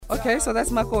Okay, so that's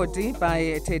Makoti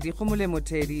by Teddy Khumulemo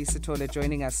Teddy Sithole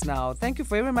joining us now. Thank you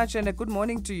very much and a good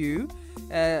morning to you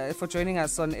for joining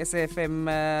us on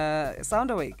SAFM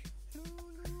Sound Awake.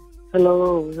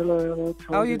 Hello.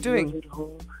 How are you doing?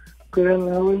 Good, and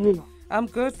how are you? I'm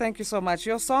good, thank you so much.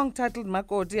 Your song titled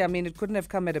Makoti, I mean, it couldn't have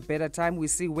come at a better time. We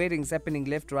see weddings happening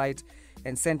left, right,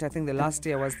 and center. I think the last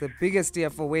year was the biggest year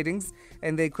for weddings,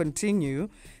 and they continue.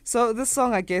 So this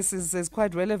song, I guess, is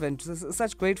quite relevant.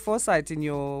 Such great foresight on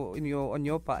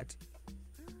your part.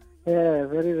 Yeah,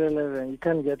 very relevant. You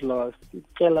can't get lost. You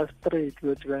tell us straight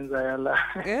which ones are.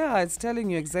 Yeah, it's telling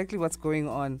you exactly what's going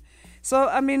on. So,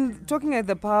 I mean, talking at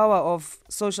the power of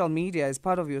social media is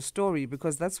part of your story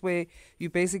because that's where you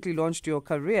basically launched your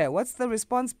career. What's the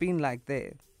response been like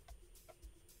there?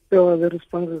 So the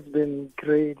response has been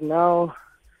great. Now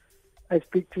I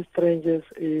speak to strangers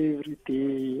every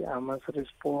day. I must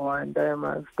respond.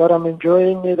 But I'm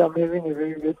enjoying it. I'm having a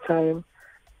very good time.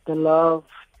 The love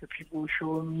the people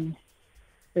show me,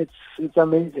 it's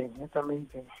amazing. It's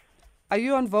amazing. Are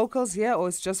you on vocals here or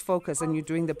it's just focus and you're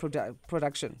doing the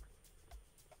production?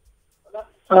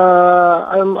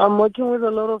 I'm working with a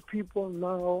lot of people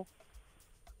now.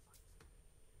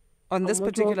 On this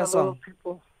particular song?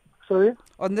 Sorry?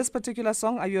 On this particular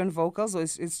song, are you on vocals or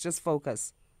it's just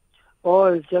focus? Oh,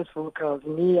 it's just vocals.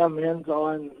 Me, I'm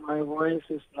hands-on. My voice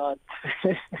is not.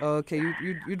 Okay,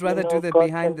 you'd rather do the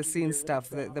behind-the-scenes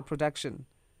stuff, the production.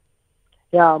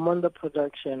 Yeah, I'm on the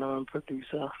production. I'm a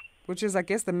producer. Which is, I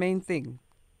guess, the main thing.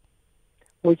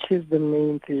 Which is the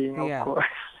main thing, of course.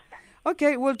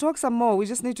 Okay, we'll talk some more. We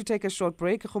just need to take a short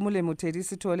break. Khumulemo Teddy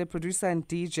Sithole, producer and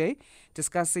DJ,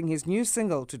 discussing his new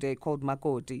single today called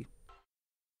Makoti.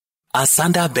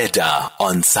 Asanda Beta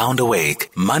on Sound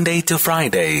Awake, Monday to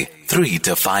Friday, 3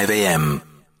 to 5 a.m.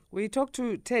 We talked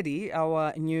to Teddy,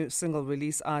 our new single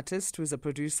release artist, who's a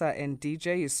producer and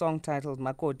DJ. His song titled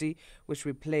Makoti, which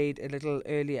we played a little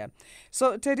earlier.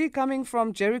 So, Teddy, coming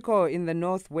from Jericho in the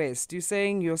Northwest, you're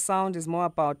saying your sound is more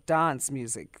about dance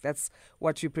music. That's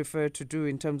what you prefer to do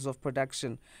in terms of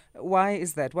production. Why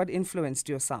is that? What influenced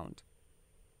your sound?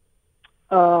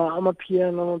 I'm a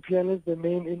piano. Piano is the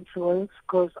main influence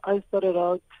because I started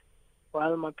out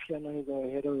while my piano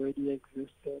had already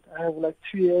existed. I have like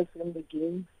 2 years in the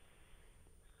game.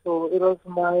 So it was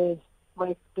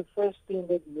the first thing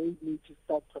that made me to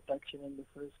start production in the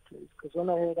first place. Because when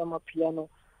I heard my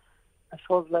piano, I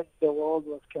felt like the world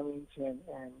was coming to an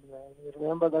end. You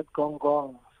remember that Gong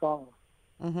Gong song?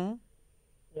 Mm-hmm.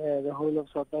 Yeah, the whole of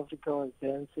South Africa was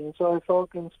dancing. So I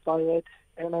felt inspired,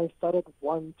 and I started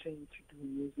wanting to do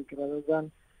music rather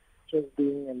than just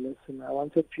being a listener. I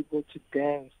wanted people to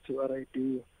dance to what I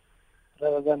do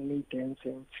rather than me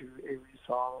dancing to every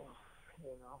song,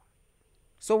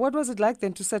 So what was it like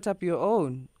then to set up your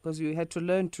own? Because you had to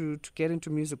learn to get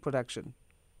into music production.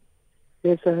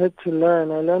 Yes, I had to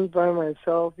learn. I learned by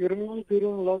myself. You remember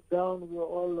during lockdown, we were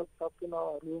all locked up in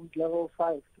our rooms, level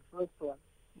 5, the first one.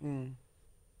 Mm.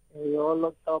 We were all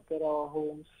locked up at our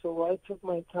homes. So I took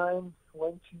my time,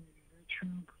 went to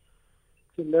YouTube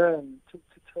to learn, took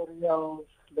tutorials,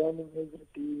 learning every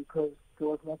day because there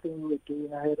was nothing we were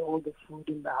doing. I had all the food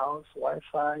in the house,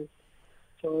 Wi-Fi.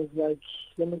 So I was like,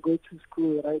 let me go to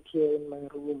school right here in my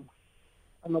room.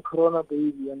 I'm a Corona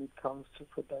baby when it comes to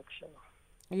production.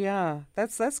 Yeah,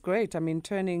 that's great. I mean,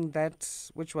 turning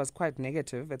that, which was quite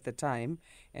negative at the time,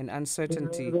 and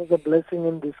uncertainty. It was a blessing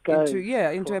in disguise.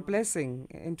 Into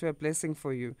a blessing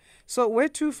for you. So where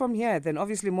to from here then?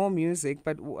 Obviously more music,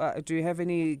 but do you have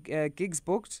any gigs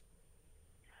booked?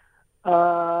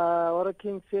 What I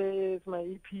can say is my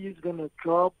EP is going to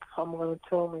drop. I'm going to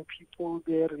tell my people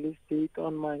their release date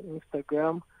on my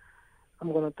Instagram.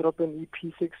 I'm going to drop an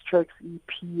EP, 6 tracks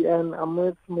EP, and I'm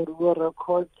with Marua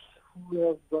Records, who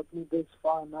have brought me this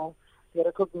far now. They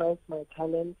recognize my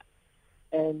talent,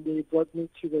 and they brought me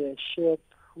to their ship,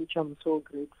 which I'm so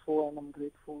grateful, and I'm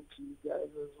grateful to you guys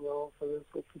as well for this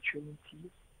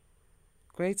opportunity.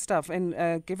 Great stuff.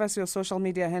 And give us your social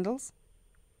media handles.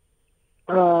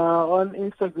 On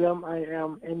Instagram, I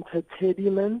am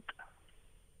Entertainment.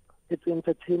 It's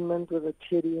entertainment with a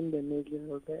teddy in the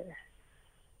middle there.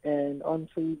 And on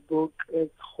Facebook,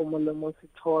 it's Khumulemo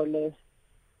Sithole.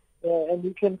 And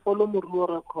you can follow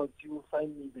Marua Records. You will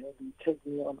find me there. You take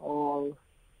me on all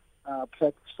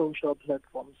social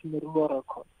platforms. Marua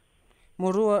Records.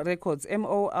 Marua Records.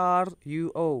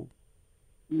 Moruo.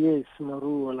 Yes,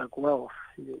 Marua, like wealth.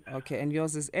 Yes. Okay, and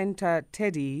yours is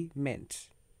Entertainment.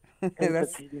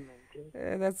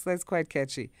 That's quite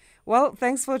catchy. Well,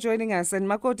 thanks for joining us. And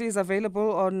Makoti is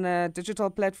available on digital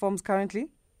platforms currently?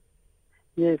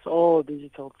 Yes, all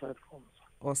digital platforms.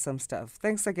 Awesome stuff.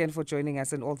 Thanks again for joining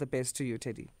us and all the best to you,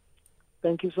 Teddy.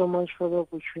 Thank you so much for the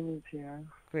opportunity.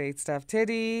 Great stuff.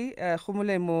 Teddy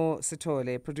Khumulemo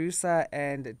Sitole, producer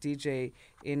and DJ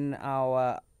in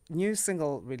our new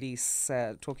single release,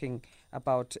 talking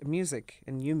about music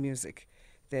and new music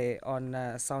there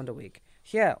on Sound Awake,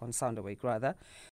 here on Sound Awake rather.